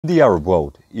In the Arab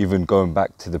world, even going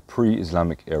back to the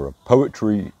pre-Islamic era,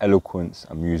 poetry, eloquence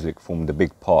and music formed a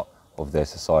big part of their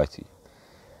society.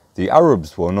 The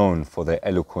Arabs were known for their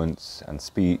eloquence and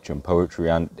speech and poetry,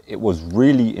 and it was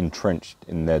really entrenched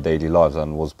in their daily lives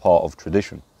and was part of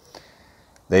tradition.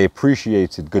 They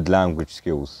appreciated good language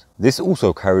skills. This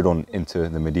also carried on into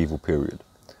the medieval period.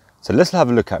 So let's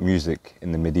have a look at music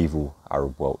in the medieval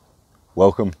Arab world.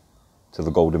 Welcome to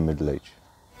the Golden Middle Age.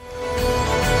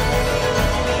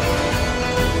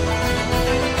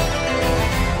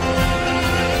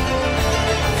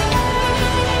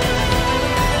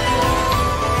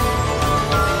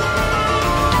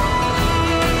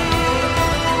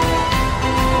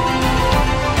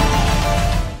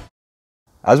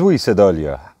 As we said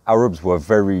earlier, Arabs were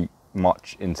very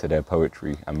much into their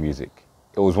poetry and music.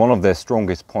 It was one of their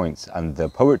strongest points, and the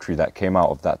poetry that came out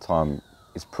of that time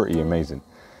is pretty amazing.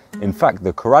 In fact,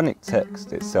 the Quranic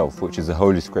text itself, which is a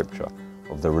holy scripture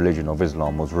of the religion of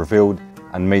Islam, was revealed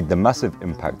and made the massive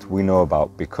impact we know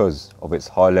about because of its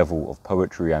high level of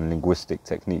poetry and linguistic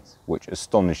techniques, which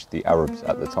astonished the Arabs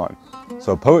at the time.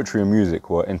 So poetry and music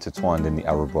were intertwined in the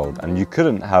Arab world, and you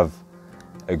couldn't have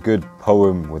a good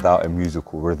poem without a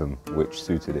musical rhythm which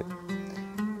suited it.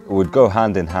 It would go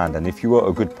hand in hand, and if you were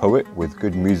a good poet with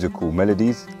good musical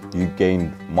melodies, you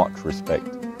gained much respect.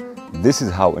 This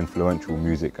is how influential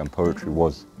music and poetry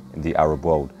was in the Arab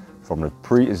world, from the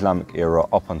pre-Islamic era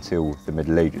up until the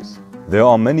Middle Ages. There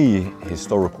are many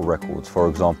historical records, for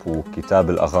example, Kitab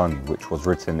al-Aghani, which was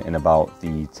written in about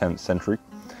the 10th century.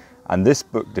 And this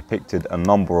book depicted a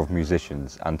number of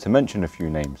musicians, and to mention a few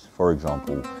names, for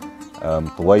example,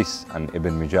 Qawais and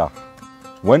Ibn Mijah.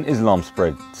 When Islam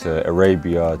spread to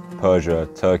Arabia, Persia,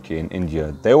 Turkey and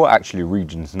India, they were actually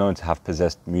regions known to have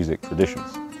possessed music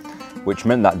traditions, which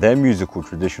meant that their musical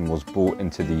tradition was brought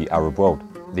into the Arab world.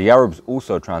 The Arabs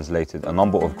also translated a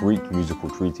number of Greek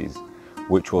musical treatises,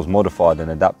 which was modified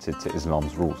and adapted to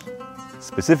Islam's rules.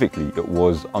 Specifically, it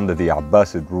was under the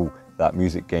Abbasid rule that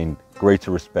music gained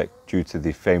greater respect due to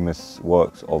the famous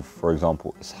works of, for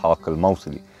example, Ishaq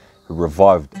al-Mawsili, who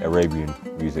revived Arabian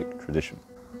music tradition.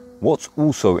 What's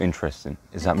also interesting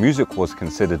is that music was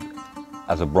considered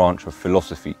as a branch of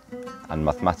philosophy and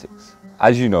mathematics.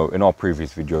 As you know, in our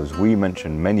previous videos, we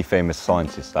mentioned many famous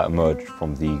scientists that emerged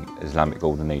from the Islamic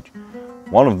Golden Age.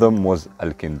 One of them was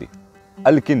Al-Kindi.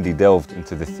 Al-Kindi delved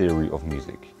into the theory of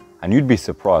music. And you'd be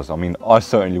surprised, I mean, I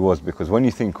certainly was, because when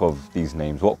you think of these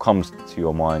names, what comes to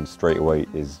your mind straight away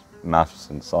is maths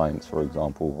and science, for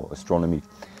example, or astronomy.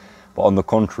 But on the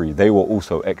contrary, they were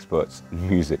also experts in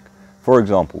music. For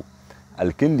example,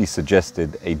 Al-Kindi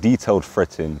suggested a detailed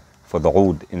fretting for the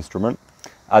oud instrument.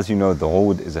 As you know, the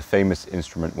oud is a famous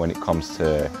instrument when it comes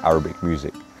to Arabic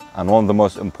music. And one of the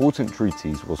most important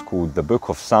treatises was called the Book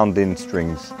of Sounding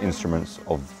Strings Instruments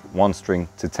of 1 string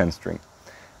to 10 string.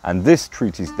 And this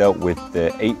treatise dealt with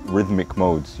the 8 rhythmic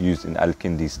modes used in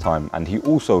Al-Kindi's time, and he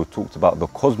also talked about the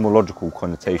cosmological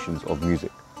connotations of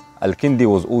music. Al-Kindi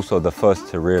was also the first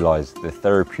to realize the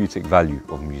therapeutic value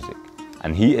of music,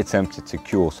 and he attempted to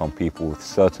cure some people with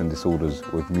certain disorders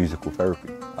with musical therapy.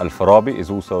 Al-Farabi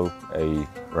is also a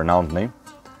renowned name.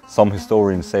 Some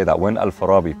historians say that when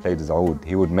Al-Farabi played his oud,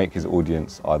 he would make his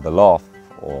audience either laugh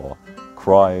or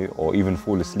cry or even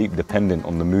fall asleep, dependent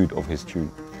on the mood of his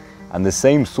tune. And the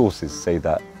same sources say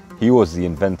that he was the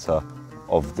inventor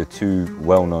of the 2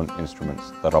 well-known instruments,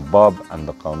 the Rabab and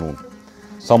the Qanun.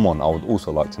 Someone I would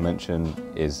also like to mention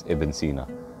is Ibn Sina,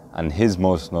 and his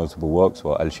most notable works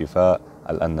were Al-Shifa,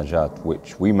 Al-Najat,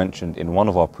 which we mentioned in one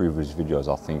of our previous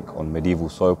videos, I think, on medieval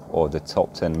soap or the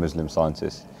top 10 Muslim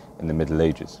scientists in the Middle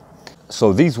Ages.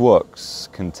 So these works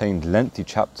contained lengthy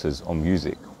chapters on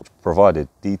music, which provided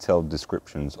detailed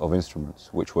descriptions of instruments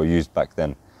which were used back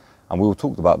then, and we will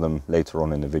talk about them later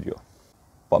on in the video.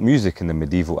 But music in the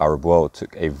medieval Arab world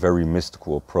took a very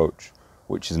mystical approach,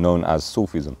 which is known as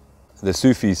Sufism. The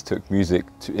Sufis took music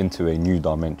into a new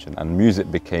dimension, and music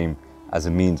became as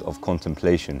a means of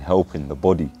contemplation, helping the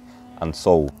body and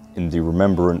soul in the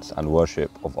remembrance and worship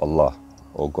of Allah,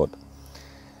 or God.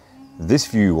 This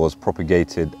view was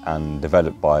propagated and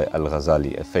developed by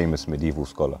Al-Ghazali, a famous medieval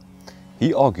scholar.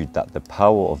 He argued that the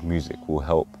power of music will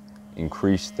help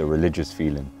increase the religious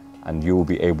feeling, and you will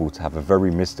be able to have a very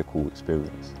mystical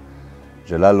experience.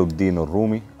 Jalaluddin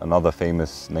al-Rumi, another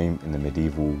famous name in the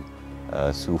medieval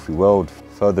Sufi world,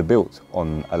 further built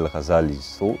on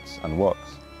Al-Ghazali's thoughts and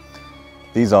works.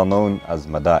 These are known as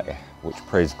Mada'ih, which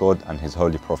praise God and his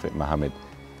holy prophet Muhammad,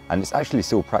 and it's actually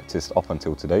still practiced up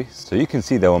until today. So you can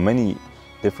see there were many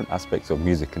different aspects of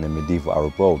music in the medieval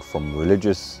Arab world, from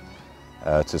religious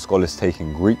to scholars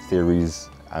taking Greek theories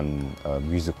and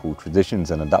musical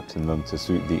traditions and adapting them to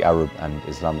suit the Arab and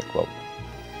Islamic world.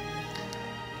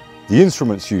 The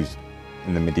instruments used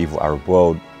in the medieval Arab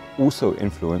world also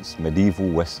influenced medieval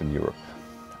Western Europe.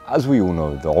 As we all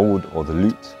know, the oud, or the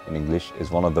lute in English,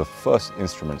 is one of the first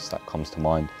instruments that comes to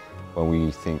mind when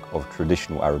we think of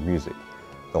traditional Arab music.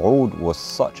 The oud was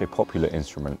such a popular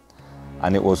instrument,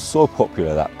 and it was so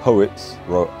popular that poets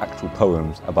wrote actual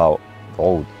poems about the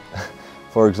oud.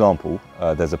 For example,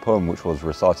 there's a poem which was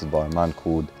recited by a man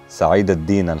called Sa'id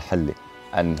ad-Din al-Halli,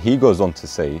 and he goes on to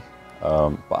say,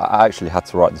 but I actually had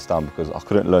to write this down because I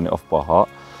couldn't learn it off by heart.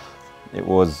 It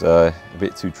was a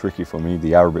bit too tricky for me.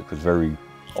 The Arabic was very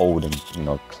old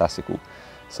and classical.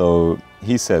 So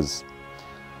he says,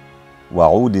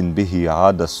 وعود به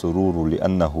عاد السرور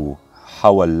لأنه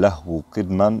حوى اللهو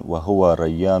قدما وهو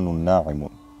ريان ناعم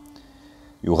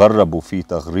يغرب في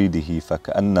تغريده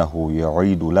فكأنه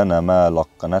يعيد لنا ما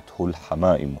لقنته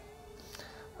الحمائم.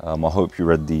 I hope you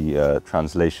read the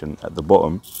translation at the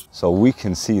bottom. So we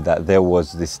can see that there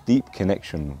was this deep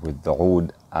connection with the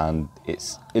oud, and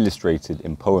it's illustrated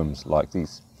in poems like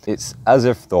these. It's as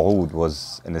if the oud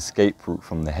was an escape route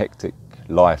from the hectic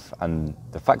life, and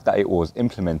the fact that it was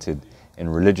implemented in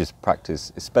religious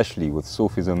practice, especially with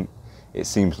Sufism, it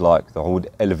seems like the oud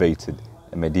elevated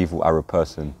a medieval Arab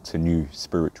person to new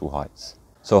spiritual heights.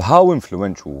 So how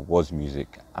influential was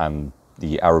music and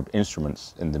the Arab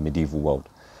instruments in the medieval world?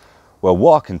 Well,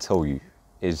 what I can tell you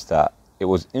is that it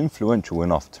was influential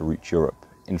enough to reach Europe.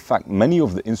 In fact, many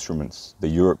of the instruments the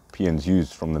Europeans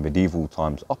used from the medieval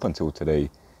times up until today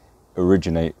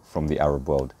originate from the Arab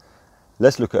world.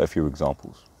 Let's look at a few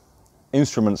examples.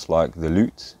 Instruments like the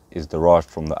lute is derived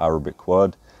from the Arabic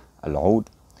word al-oud.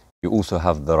 You also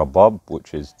have the rabab,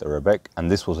 which is the rebek, and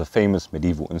this was a famous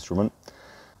medieval instrument.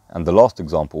 And the last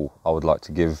example I would like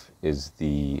to give is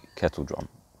the kettle drum,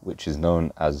 which is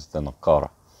known as the naqara.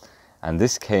 And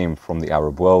this came from the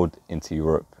Arab world into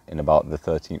Europe in about the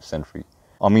 13th century.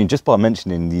 I mean, just by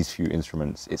mentioning these few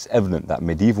instruments, it's evident that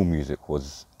medieval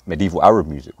Arab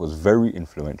music was very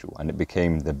influential, and it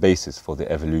became the basis for the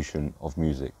evolution of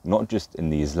music, not just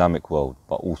in the Islamic world,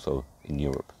 but also in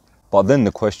Europe. But then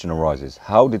the question arises,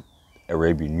 how did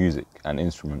Arabian music and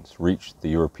instruments reach the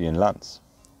European lands?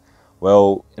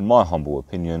 Well, in my humble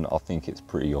opinion, I think it's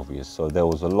pretty obvious. So there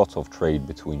was a lot of trade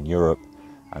between Europe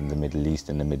and the Middle East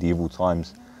in the medieval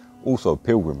times. Also,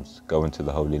 pilgrims going to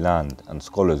the Holy Land, and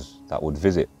scholars that would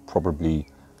visit probably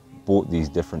brought these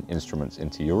different instruments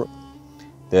into Europe.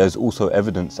 There's also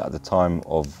evidence at the time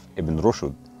of Ibn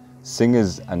Rushd.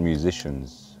 Singers and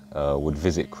musicians would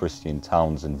visit Christian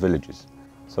towns and villages.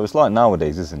 So it's like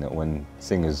nowadays, isn't it, when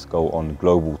singers go on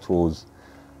global tours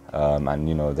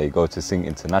and they go to sing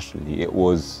internationally. It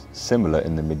was similar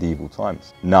in the medieval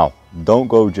times. Now, don't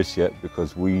go just yet,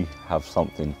 because we have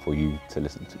something for you to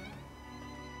listen to.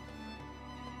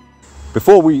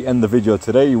 Before we end the video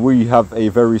today, we have a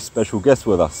very special guest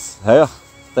with us. Haya,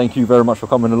 thank you very much for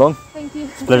coming along. Thank you.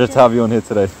 It's a pleasure to have you on here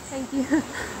today. Thank you.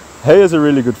 Haya is a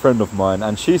really good friend of mine,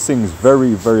 and she sings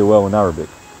very, very well in Arabic.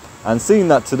 And seeing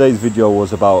that today's video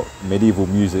was about medieval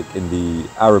music in the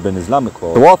Arab and Islamic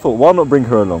world, so I thought, why not bring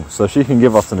her along so she can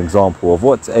give us an example of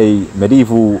what a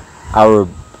medieval Arab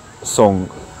song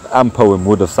and poem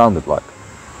would have sounded like.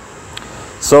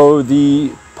 So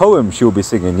the poem she'll be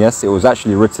singing, yes, it was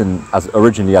actually written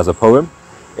originally as a poem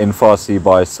in Farsi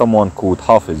by someone called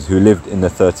Hafiz, who lived in the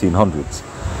 1300s.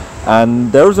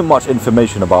 And there isn't much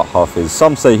information about Hafiz.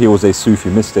 Some say he was a Sufi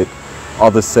mystic,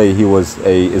 others say he was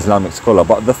an Islamic scholar,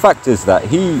 but the fact is that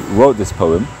he wrote this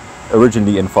poem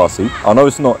originally in Farsi. I know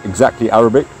it's not exactly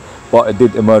Arabic, but it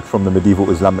did emerge from the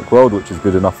medieval Islamic world, which is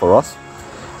good enough for us.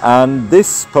 And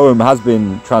this poem has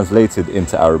been translated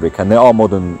into Arabic, and there are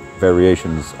modern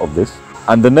variations of this.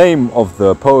 And the name of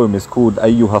the poem is called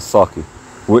Ajuha,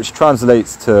 which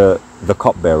translates to the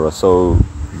cupbearer, so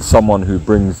someone who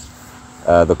brings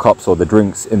the cups or the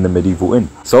drinks in the medieval inn.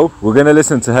 So we're going to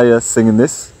listen to Haya singing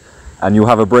this, and you'll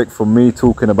have a break from me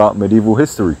talking about medieval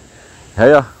history.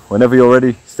 Haya, whenever you're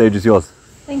ready, stage is yours.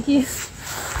 Thank you.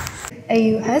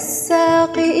 أيها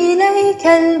الساقي إليك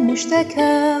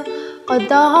المشتكى قد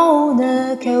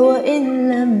دعوناك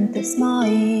وإن لم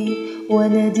تسمعي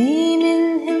ونديم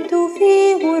هنت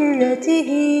في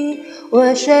غرته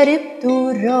وشربت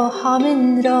الراحة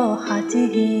من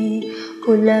راحته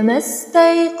كلما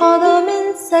استيقظ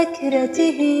من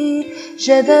سكرته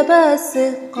جذب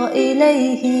السق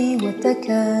إليه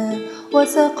واتكى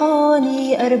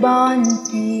وسقاني أربعا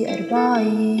في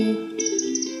أربعي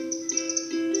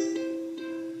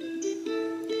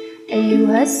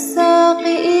أيها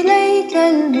الساقي إليك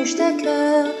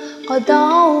المشتكى قد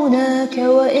دعوناك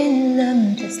وإن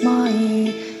لم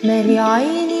تسمعي ما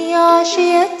لعيني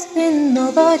عشيت من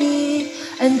نظري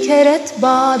أنكرت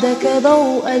بعدك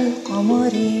ضوء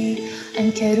القمر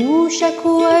أنكروا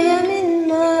شكواي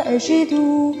مما أجد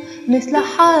مثل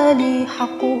حالي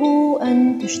حقه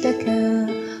أن تشتكى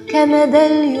كمدى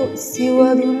اليؤس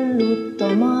وذل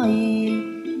الطمع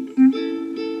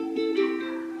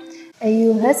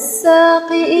أيها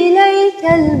الساقي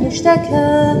إليك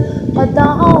المشتكى قد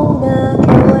دعوناك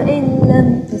وإن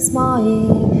لم تسمعي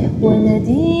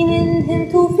وندين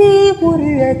همت في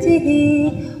غرته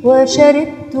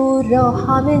وشربت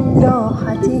الراحة من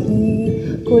راحته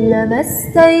كلما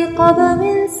استيقظ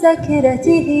من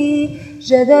سكرته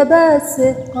جذب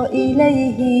الصدق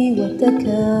إليه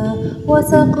واتكى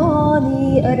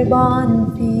وسقاني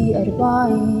أربعا في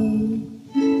أربعين.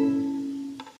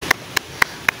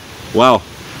 Wow,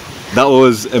 that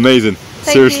was amazing.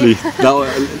 Seriously,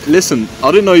 listen,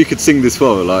 I didn't know you could sing this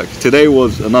well. Like, today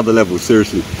was another level,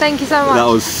 seriously. Thank you so much. That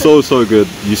was so good.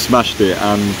 You smashed it,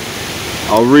 and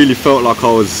I really felt like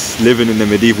I was living in the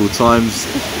medieval times,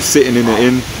 sitting in the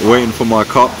inn, waiting for my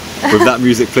cup, with that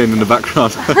music playing in the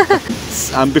background.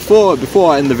 And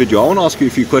before I end the video, I want to ask you a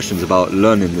few questions about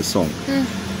learning this song.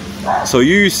 So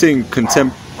you sing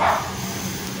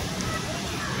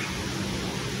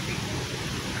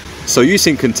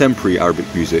contemporary Arabic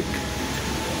music.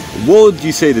 What would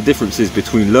you say the difference is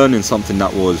between learning something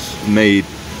that was made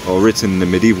or written in the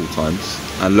medieval times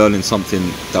and learning something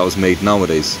that was made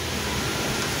nowadays?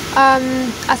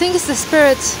 I think it's the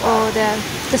spirit or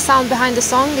the sound behind the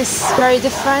song is very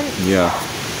different. Yeah.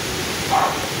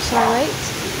 Shall I wait?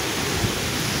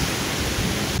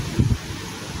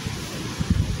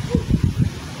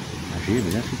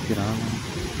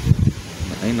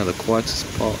 Ain't the quietest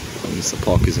part. I mean, it's a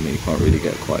park, isn't it? You can't really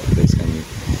get a quiet place, can you?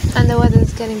 And the weather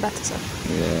is getting better, so.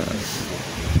 Yeah.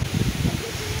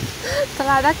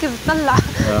 طلع ذاك بتطلع.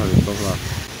 بتطلع.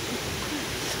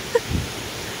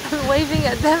 I'm waving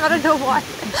at them, I don't know why.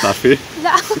 تعرفي؟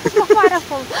 لا ما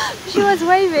بعرفهم. She was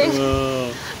waving.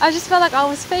 I just felt like I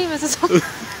was famous or something.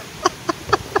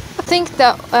 I think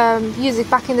that music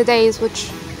back in the days, which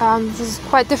was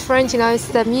quite different, you know, it's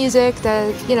the music,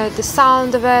 the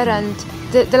sound of it, and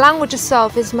the language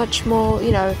itself is much more,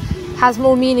 you know, has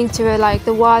more meaning to it, like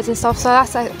the words and stuff. So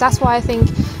that's why I think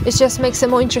it just makes it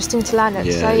more interesting to learn it.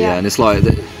 Yeah, so, yeah, and it's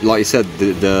like you said,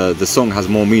 the song has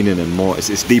more meaning and more.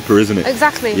 It's deeper, isn't it?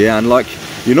 Exactly. Yeah, and like,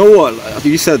 you know what?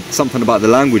 You said something about the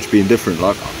language being different.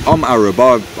 Like, I'm Arab.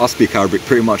 I speak Arabic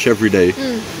pretty much every day.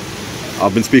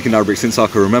 I've been speaking Arabic since I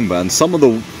can remember, and some of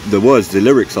the words, the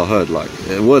lyrics I heard, like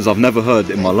words I've never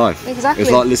heard in my life. Exactly.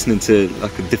 It's like listening to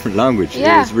like a different language.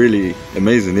 Yeah. It's really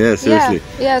amazing. Yeah, seriously.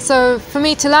 Yeah. So for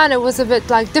me to learn it was a bit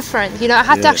like different. You know, I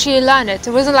had to actually learn it.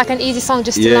 It wasn't like an easy song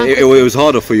just to learn. Yeah, it was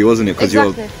harder for you, wasn't it? Because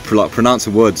exactly. you're like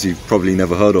pronouncing words you've probably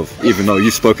never heard of, even though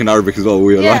you've spoken Arabic as well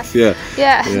all your life. Yeah,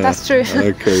 that's true.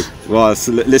 Okay. Well,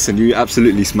 so listen, you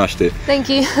absolutely smashed it. Thank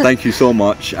you. Thank you so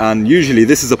much. And usually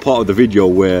this is a part of the video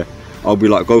where I'll be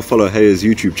like, go follow Haya's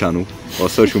YouTube channel or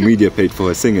social media page for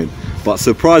her singing. But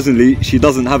surprisingly, she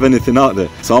doesn't have anything out there.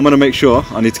 So I'm going to make sure,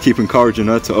 I need to keep encouraging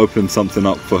her to open something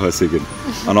up for her singing.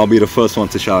 And I'll be the first one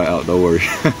to shout it out, don't worry.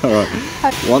 Alright.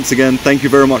 Once again, thank you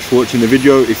very much for watching the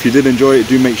video. If you did enjoy it,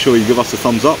 do make sure you give us a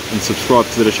thumbs up and subscribe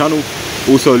to the channel.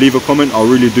 Also leave a comment. I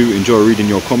really do enjoy reading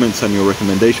your comments and your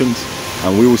recommendations.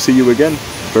 And we will see you again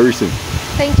very soon.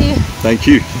 Thank you. Thank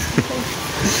you.